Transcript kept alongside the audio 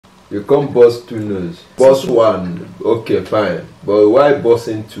You can't bust 2 nose. Bust 1. Okay, fine. But why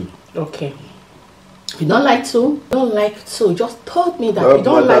busting 2? Okay. If you don't like to, just told me that you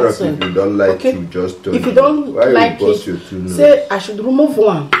don't like to. If you don't like to, just told me. If you don't like it, say I should remove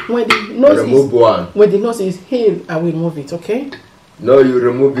one. When the nose when the nose is healed, I will remove it, okay? No, you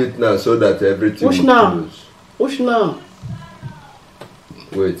remove it now so that everything will close. Push now.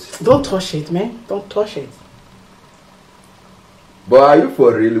 Wait. Don't touch it, man. Don't touch it. But are you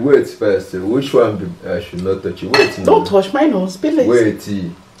for real? Wait first. Which one I should not touch it? Wait. Don't touch my nose, please.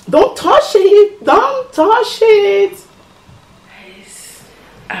 Wait. Don't touch it. Don't touch it. Guys,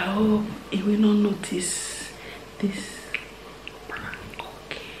 I hope you will not notice this prank.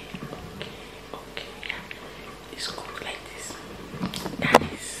 Okay. It's good like this.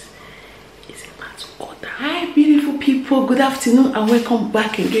 Guys, it's about to go down. Hi, beautiful people. Good afternoon and welcome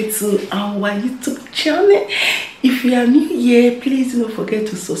back again to our YouTube channel. If you are new here, please don't forget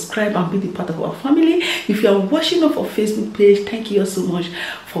to subscribe and be the part of our family. If you are watching off our Facebook page, thank you all so much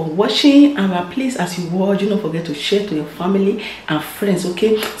for watching. And please, as you watch, don't forget to share to your family and friends.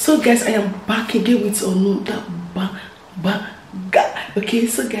 Okay, so guys, I am back again with another okay,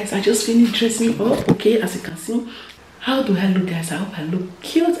 so guys, I just finished dressing up. Okay, as you can see, how do I look, guys? I hope I look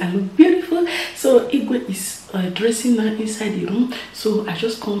cute, I look beautiful. So Igwe is dressing now inside the room, so I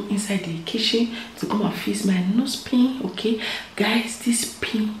just come inside the kitchen to come and fix my nose pin. Okay guys, this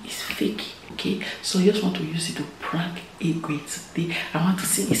pin is fake. Okay, so I just want to use it to prank Igwe today. I want to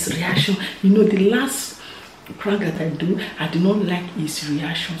see his reaction. You know, the last prank that I do not like his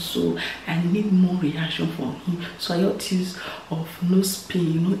reaction, so I need more reaction from him. So I got use of nose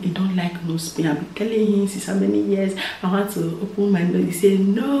pin. You know, he don't like nose pin. I've been telling him since how many years I want to open my nose. He said,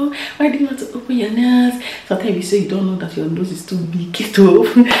 no, why do you want to open your nose? Sometimes you say you don't know that your nose is too big to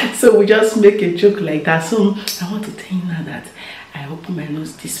open. So we just make a joke like that. So I want to tell you now that I opened my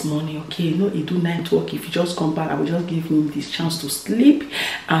nose this morning. Okay, you know, he do night work. If you just come back, I will just give him this chance to sleep,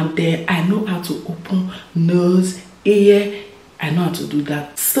 and then I know how to open nose, ear. I know how to do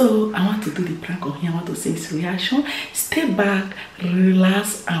that. So I want to do the prank on him. I want to see his reaction. Stay back,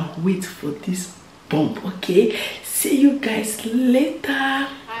 relax, and wait for this bump. Okay, see you guys later.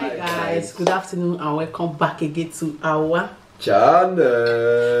 Hi guys, good afternoon and welcome back again to our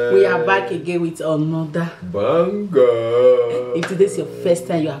channel. We are back again with another banger. If today's your first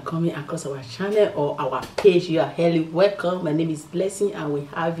time you are coming across our channel or our page, you are highly welcome. My name is Blessing and we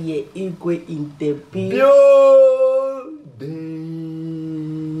have here Igwe in the building.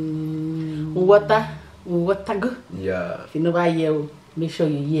 Water go. Yeah. If you never hear, make sure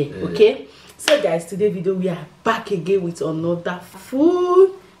you hear. Okay. So guys, today video we are back again with another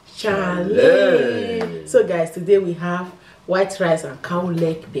food challenge. So guys, today we have white rice and cow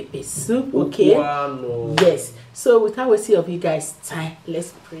leg pepper soup. Okay. Yes. So without wasting of you guys' time,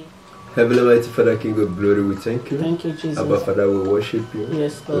 let's pray. Heavenly Mighty Father, King of Glory, we thank you. Thank you, Jesus. Abba Father, we worship you.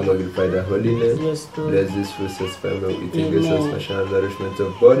 Yes, Lord. We magnify the holy name. Yes, Lord. Bless this food, satisfy my eating, grace and special nourishment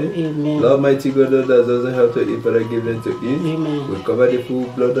of body. Amen. Lord, mighty God, that doesn't have to eat, Father, give them to eat. Amen. We cover the full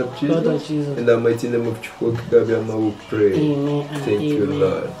blood of Jesus. Blood of Jesus. In the mighty name of Chukwukabiyama, we pray. Amen. Thank you,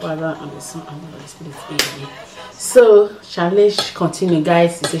 Lord. Father and the Son and the Holy Spirit. Amen. So, challenge continue,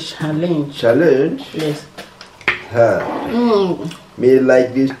 guys. It's a challenge. Challenge? Yes. Me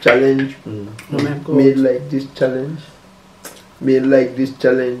like this challenge. Oh my God. Me like this challenge. Me like this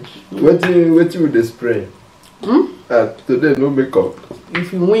challenge. What you with the spray? Today no makeup.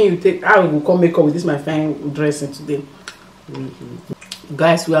 If you win, you take. I will come makeup with this my fine dressing today.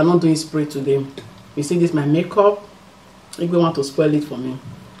 Guys, we are not doing spray today. You see this my makeup. If you want to spoil it for me,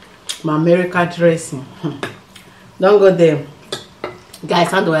 my America dressing. Don't go there,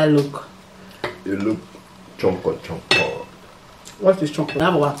 guys. How do I look? You look chonko. What is chocolate?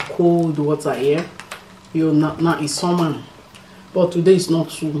 I have what cold water here. You now it's summer, but today is not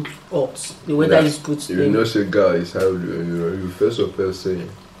too hot. The weather is good today. You know, say guys, how you first of all say,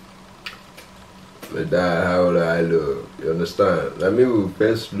 but that how I look. You understand? Let me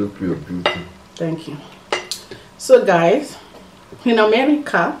first look your beauty. Thank you. So guys, in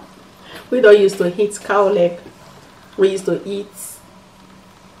America, we don't used to eat cow leg. We used to eat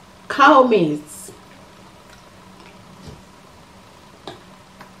cow meat.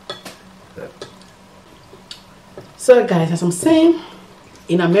 So guys, as I'm saying,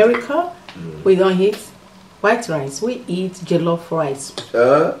 in America, we don't eat white rice. We eat jollof rice.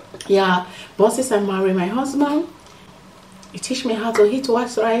 Yeah, but since I married my husband, he teach me how to eat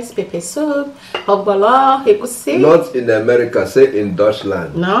white rice, pepper soup, ogbolo, egusi. Not in America, say in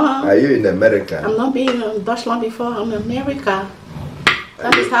Deutschland. No. Are you in America? I'm not being in Deutschland before. I'm in America.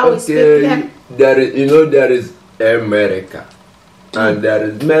 That is how we speak here. There is, you know, there is America. and there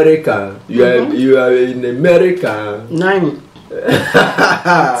is America. You are in America. 9.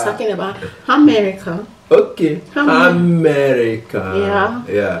 Talking about America. Okay. America. Yeah.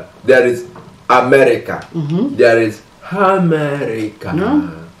 Yeah. There is America. There is America.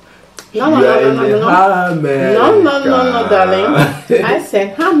 No, America. darling. I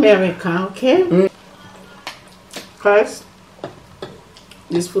said America, okay? Guys,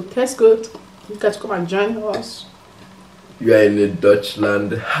 this food tastes good. You guys come and join us. You are in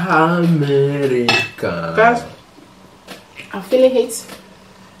Deutschland, America. Guys, I'm feeling it.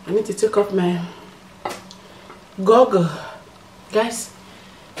 I need to take off my goggle. Guys,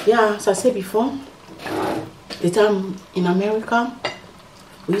 yeah, as I said before, the time in America,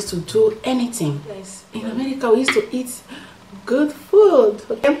 we used to do anything. Guys, in America, we used to eat good food,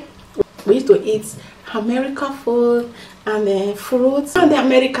 okay? We used to eat American food and fruits. And in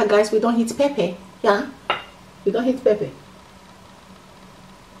America, guys, we don't eat pepper. Yeah, we don't eat pepper.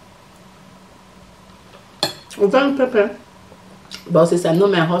 We don't eat pepper. But since I know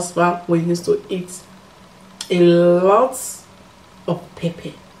my husband, we used to eat a lot of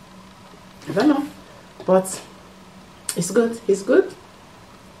pepper. I don't know, but it's good. It's good.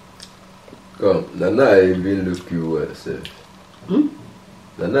 Come, Nana, I even look you well, sir.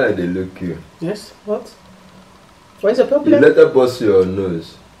 Nana, they look you. Yes. What? What is the problem? You let her bust your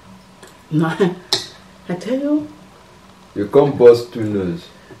nose. No, I tell you. You can't bust 2 nose.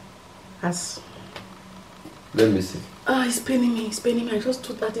 As. Let me see. Oh, it's paining me. It's paining me. I just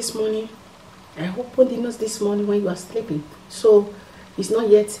took that this morning. I opened the nose this morning when you were sleeping. So it's not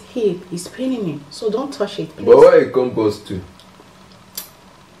yet healed. It's paining me. So don't touch it, please. But why you can't bust 2?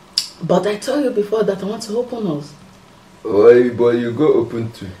 But I told you before that I want to open nose. Why? But you go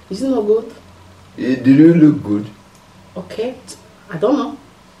open 2. Is it not good? Did you look good? Okay. I don't know.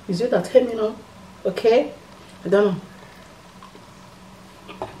 Is it that tell me now? Okay. I don't know.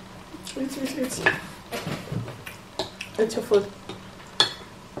 Eat. Eat your food.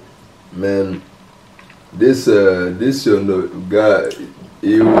 Man, this your guy,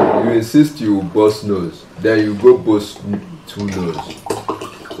 you insist you bust nose, then you go bust 2 nose.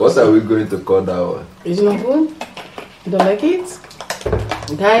 What are we going to call that one? Is it not good? You don't like it?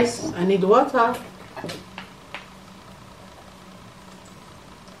 Guys, I need water.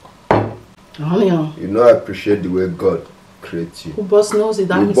 You know I appreciate the way God creates you. Who boss knows it?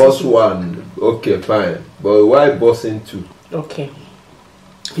 You boss 1, okay, fine. But why bossing 2? Okay.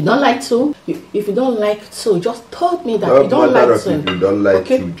 If you don't like 2, if you don't like 2, just told me that Not you don't like 2. If you don't like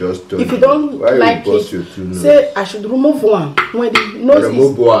okay? 2, just told if you don't why like you boss it, your 2 nose? say I should remove 1. When the nose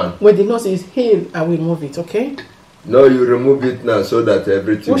remove 1. When the nose is healed, I will remove it. Okay? No, you remove it now so that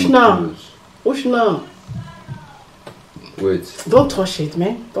everything Which will now? close. Which now? Wait. Don't touch it,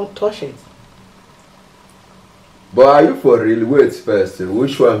 man. Don't touch it. But are you for real? Wait first.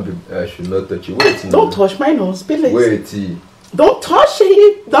 Which one I should not touch it? Wait. Don't touch my nose, please. Wait. Don't touch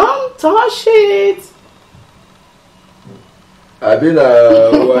it. Don't touch it. I been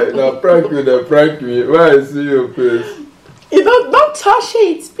now prank me. Why I see your face? You don't touch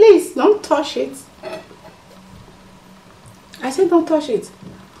it, please. Don't touch it. I said don't touch it.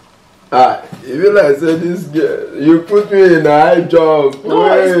 Even like I said this girl, you put me in a high job. No,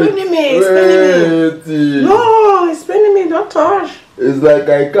 it's paining me. It's paining me. No, it's paining me. Don't touch. It's like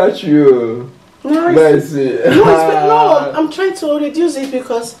I catch you. No, I'm trying to reduce it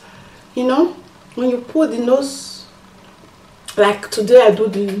because, you know, when you put the nose, like today I do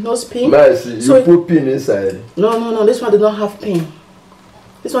the nose pin. Mercy, so you put pin inside. No. This one did not have pin.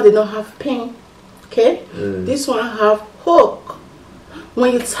 This one did not have pin. Okay? This one have hook.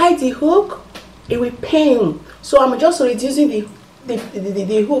 When you tie the hook, it will pain. So I'm just reducing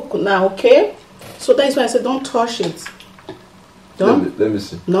the hook now, okay? So that's why I said don't touch it. Don't. Let me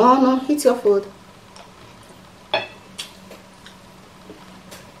see. No, hit your food.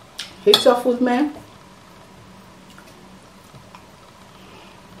 Hit your food, man.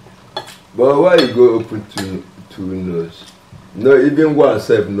 But why you go open 2 nose? No, even 1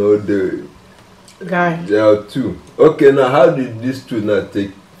 self, no, there are 2. Okay, now how did these 2 not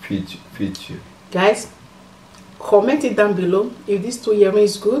fit you? Guys, comment it down below if this 2 earring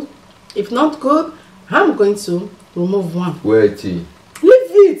is good. If not good, I'm going to remove 1. Wait. Leave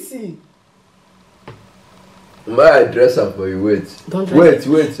it. My dress up for you. Wait. Don't dress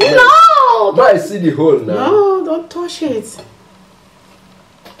wait. No. I see the hole now. No, don't touch it.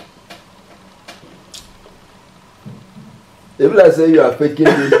 If I say you are faking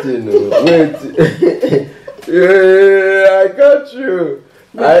this thing, wait. Yeah, I got you.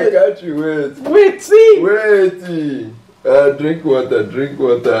 Wait. Wait, see. Wait. Drink water, drink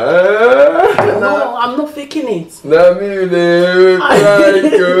water. No, I'm not faking it. Now me, you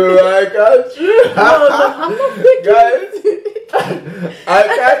prank you. I catch you. No, I'm not faking Guys, it. I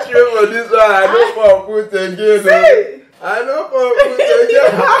catch you for this one. I don't for put again. See? I don't for put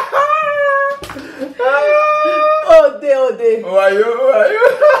again. Oh, day. Who are you?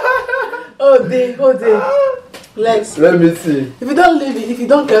 Oh, day. Let me see. If you don't leave it, if you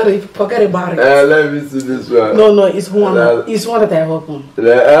don't carry, forget about it. Let me see this one. No, it's one. It's one that I open. No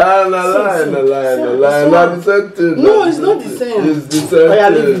lie. No, it's not the same. It's the same. Oh, yeah,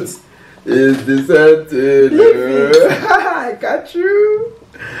 leave it. It's the same thing. Leave it. I got you.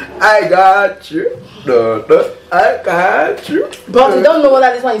 No, I got you. But you don't know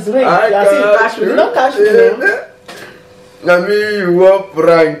whether this one is real. I got you. You don't catch me. I mean, you want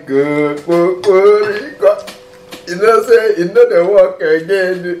prank. You know, say, you know they work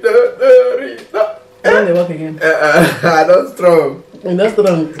again. You When they work again. I don't strong. You're not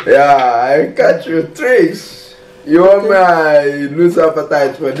strong. Yeah, I catch your tricks. You want me to lose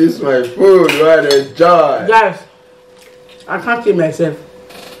appetite for this my food. You want to enjoy. Guys, I can't keep myself.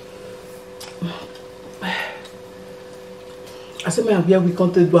 I said, man, we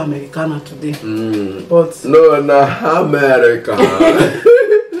come to do Americana today. But no, America.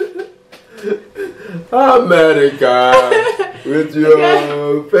 America. With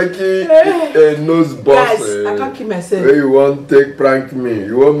your fakey nose boss. Guys, I can't keep myself. Where you want to take prank me?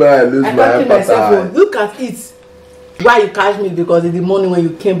 You want me to lose my appetite? Look at it. Why you catch me? Because in the morning when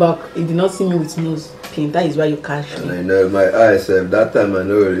you came back, you did not see me with nose pain. That is why you catch me. And I know my eyes. That time I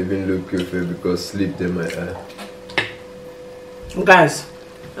know even look you because sleep in my eye. Guys,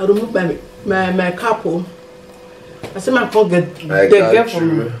 I removed my couple. I said my phone get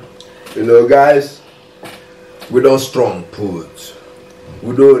from me. You know, guys, we don't strong put.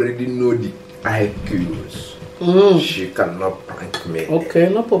 We don't already know the IQs. She cannot prank me. Okay,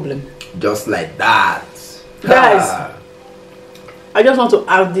 no problem. Just like that. Guys, I just want to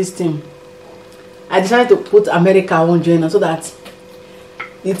add this thing. I decided to put America on journal so that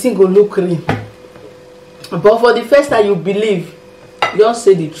the thing will look real. But for the first time you believe, just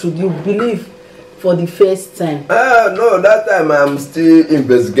say the truth. You believe for the first time. No, that time I'm still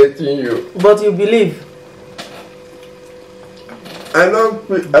investigating you. But you believe. I don't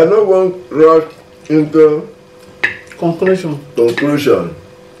want to rush into conclusion.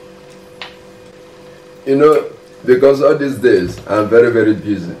 You know, because all these days I'm very, very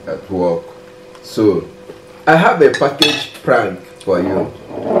busy at work. So I have a package prank for you.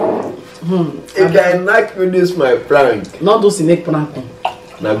 If I knock with this my prank. Not do snake prank.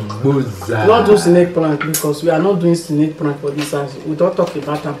 Not do snake prank because we are not doing snake prank for this house. We don't talk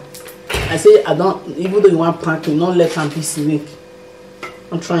about them. I say I don't, even though you want prank, you don't let them be snake.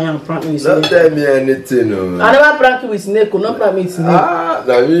 I'm trying to prank me with snake. Don't tell me anything. No. I never prank you with snake. Not prank me with snake.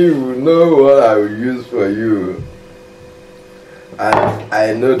 That means you will know what I will use for you. And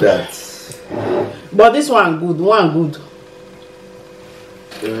I know that. But this one good.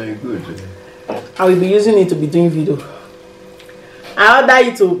 Very good. I will be using it to be doing video. I order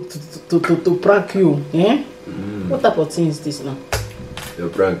it to prank you. Eh? What type of thing is this now? Your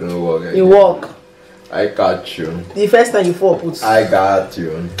prank no work. It work. I got you. The first time you fall put. I got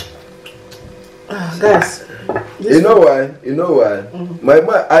you. Guys. You know why? My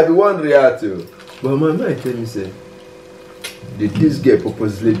mind, I be wondering at you. But my mind tell me say, did this girl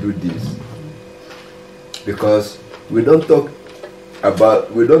purposely do this? Because we don't talk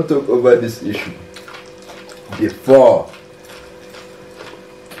over this issue before.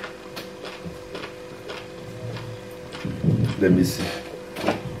 Let me see.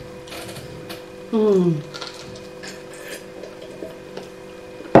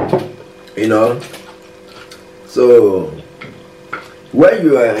 You know, so when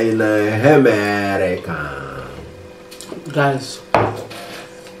you are in America, guys,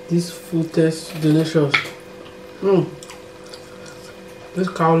 this food tastes delicious. This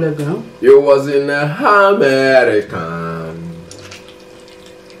cow leg, huh? You was in America.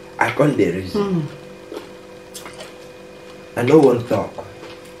 I call the reason. I no one talk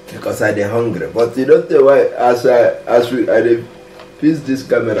because I dey hungry. But you don't know why. As I face this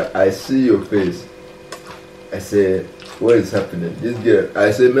camera, I see your face. I say, what is happening? This girl.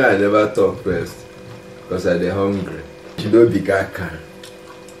 I say, man, I never talk first because I dey hungry. You don't be gaka.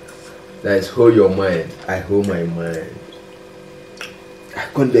 That is hold your mind. I hold my mind. I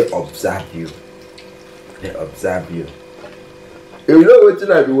can't observe you. They observe you. You know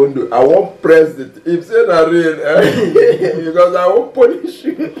what I be want to do? I won't press it. If say not real, because I won't punish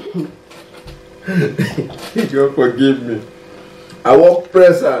you. You forgive me. I won't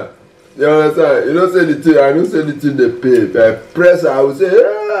press her. You understand? You don't say the thing. I don't say the thing they pay. If I press, I will say,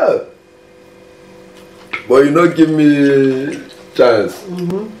 yeah. But you don't give me chance.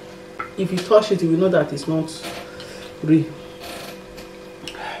 If you touch it, you will know that it's not real.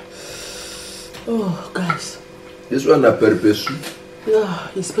 Oh, guys. This one is pepper soup. Yeah,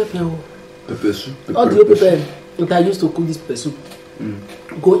 it's pepper. Pepper soup. All the pepper that I used to cook this pepper soup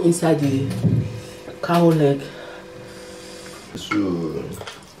go inside the cow leg. So.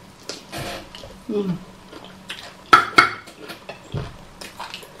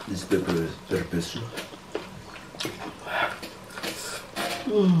 This pepper soup.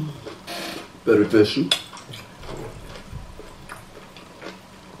 Pepper soup.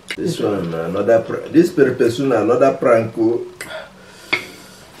 This one another. This pepper soup another prank.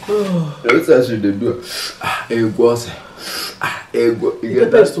 That's what you do. It was. You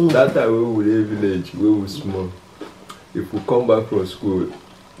get that time when we live village, where we small. If we come back from school,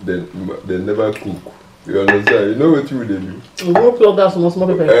 then they never cook. You understand? You know what you do? We go plug that small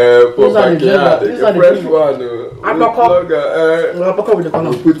pepper. For backyard, the fresh one.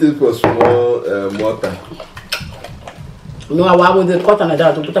 We put it for small mortar. No, I want the cotton like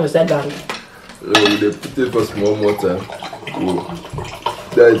that to put them beside that. They put it for small mortar.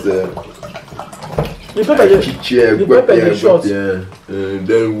 That is the pepper is short.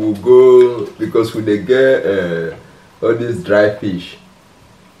 Then we'll go because we they get all this dry fish.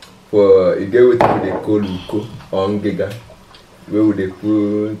 For you get what they call luko on giga, where would they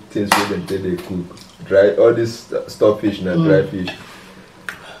put things where they cook. Dry all this stockfish and dry fish.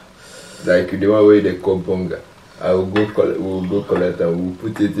 Like the one where they call bonga. I will go collect and we'll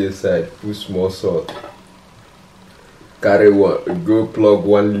put it inside, put small salt. Carry one, go plug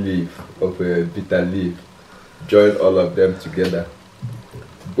one leaf of a bitter leaf, join all of them together.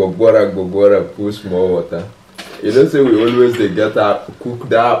 Gogora, put small water. You don't say we always they get up, cook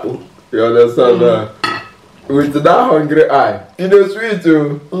the apple. You understand? With that hungry eye, you know sweet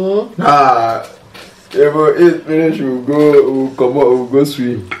too. If we eat finish, we'll come out, we'll go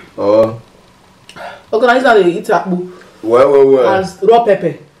swim. Okay, that's how they eat apple. Well. As raw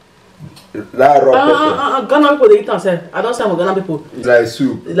pepper. That raw pepper. Ghana people they eat themselves. I don't see some Ghana people. Like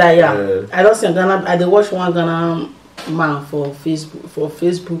soup. Like yeah. I don't see Ghana. I dey watch one Ghana man for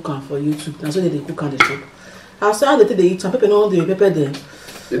Facebook and for YouTube. That's why they cook and they chop. I saw how they eat some pepper. No, the pepper there.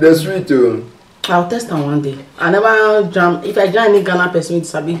 It's sweet too. I'll test them one day. I never jam. If I join any Ghana person with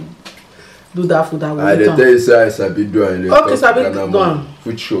sabi do that food, I will. I tell you say I sabi do and okay, sabi do.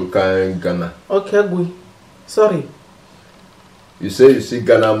 Which show can Ghana? Okay, good. Sorry. You say you see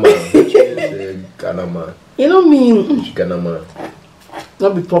Ghana man. Which you say Ghana man? You know me. Which Ghana man?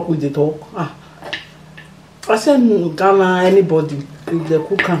 Not be talk with the talk. I said Ghana anybody if they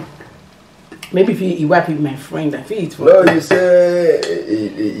cook am. Maybe if you wipe with my friend, I feel it for. No, you say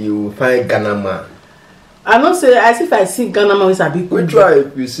you find Ghana man. I don't say as if I see Ghana man with a big. Which one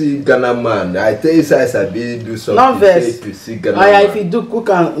if you see Ghana man? I tell you say I be do something. Not verse. If you see Ghana man. If you do cook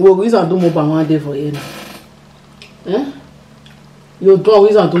and we use and do mobile one day for you. Eh? You do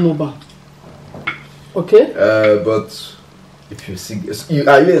use and do mobile. Okay? But if you see,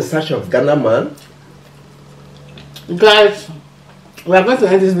 are you in search of Ghana man? Guys, we are going to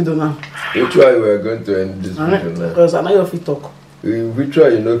end this video now. Which one we are going to end this video now? Because I know your feet talk. Which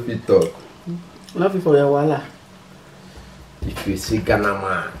one you know fit talk? Not for your wala. If you see Ghana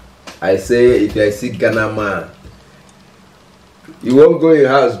man, I say if I see Ghana man, you won't go in your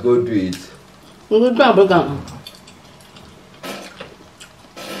house, go do it. We will go and break down.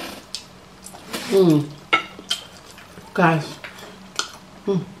 Guys.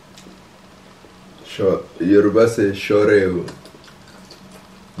 Sure. Yoruba say shore. Do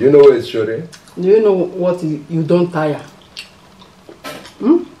you know what is shore? Do you know what you don't tire?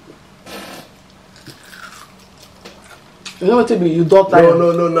 You know what it be? You don't tire.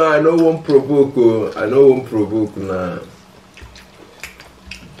 No. I know one provoke. I know one provoke now.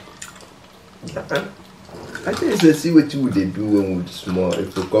 I think it's see what you would do when we small.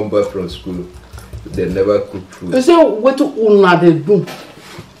 If you come back from school, they never cook food. You say what una they do.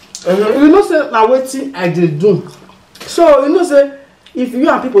 You know say na wetin I dey do. So you know say if you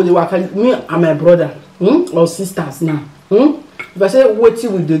and people they work, me and my brother or sisters now. If I say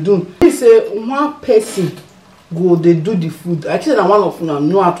wetin we dey do, he say one person go they do the food. Actually, na one of una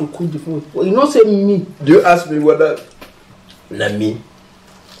know how to cook the food. But you know say me. Do you ask me whether na me?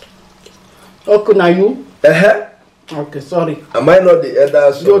 Okay, now you. Okay, sorry. Am I not the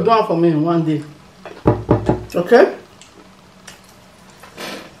elder son? You're doing for me one day. Okay?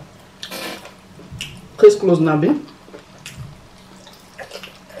 Case closed, Nabi.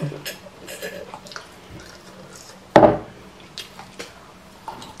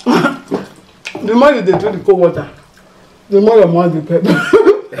 The more you drink the cold water, the more your mouth will pepper.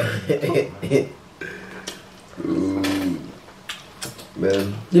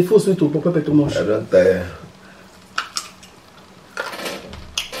 Man. The food sweet to pepper too much. I don't tire.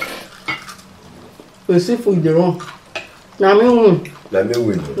 You see food the wrong. Now me win. Let me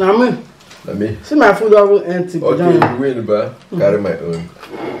win. Now me. Let me. See my food already empty. Okay, you win, but carry my own.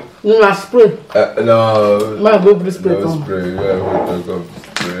 No, I spray. No. My go bring spray. No spray. Yeah, we'll talk of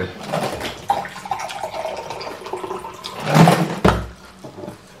spray.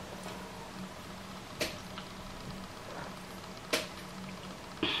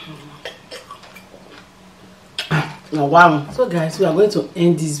 Now, wow. So guys, we are going to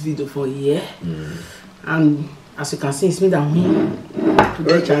end this video for here. And as you can see, it's me that win.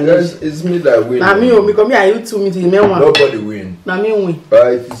 It's me that win. Now me, because me, I you two me to the main one. Nobody win. Now me win.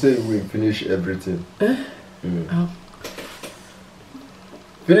 But if you say you win, finish everything. Oh.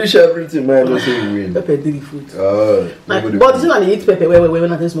 Finish everything, man. Don't say you win. Pepper did the food. Oh, But this one they eat pepper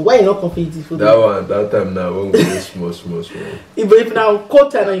when I taste. Why you not confident eat the food? that time now when we do small. If now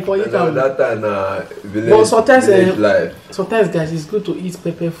cold time and you eat No, that time village, but sometimes village life. Sometimes guys, it's good to eat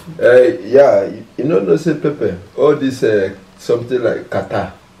pepper food. Yeah, you know, no say pepper. All this something like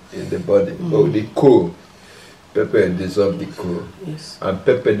kata in the body. Oh, the cold pepper dissolve the cold. Yes. And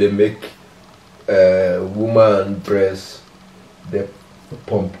pepper they make woman breast they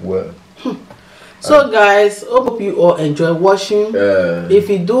pump well. So guys, hope you all enjoy watching. If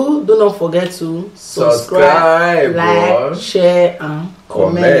you do not forget to subscribe, like, share and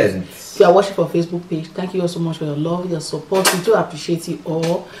comment. If you are watching for Facebook page, thank you all so much for your love, your support. We do appreciate you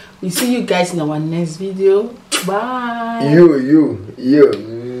all. We see you guys in our next video. Bye. You.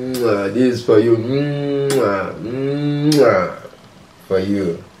 This is for you. For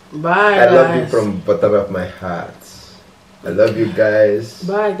you. Bye. I love you from the bottom of my heart. I love you guys.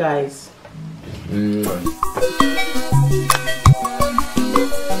 Bye guys. Mwah.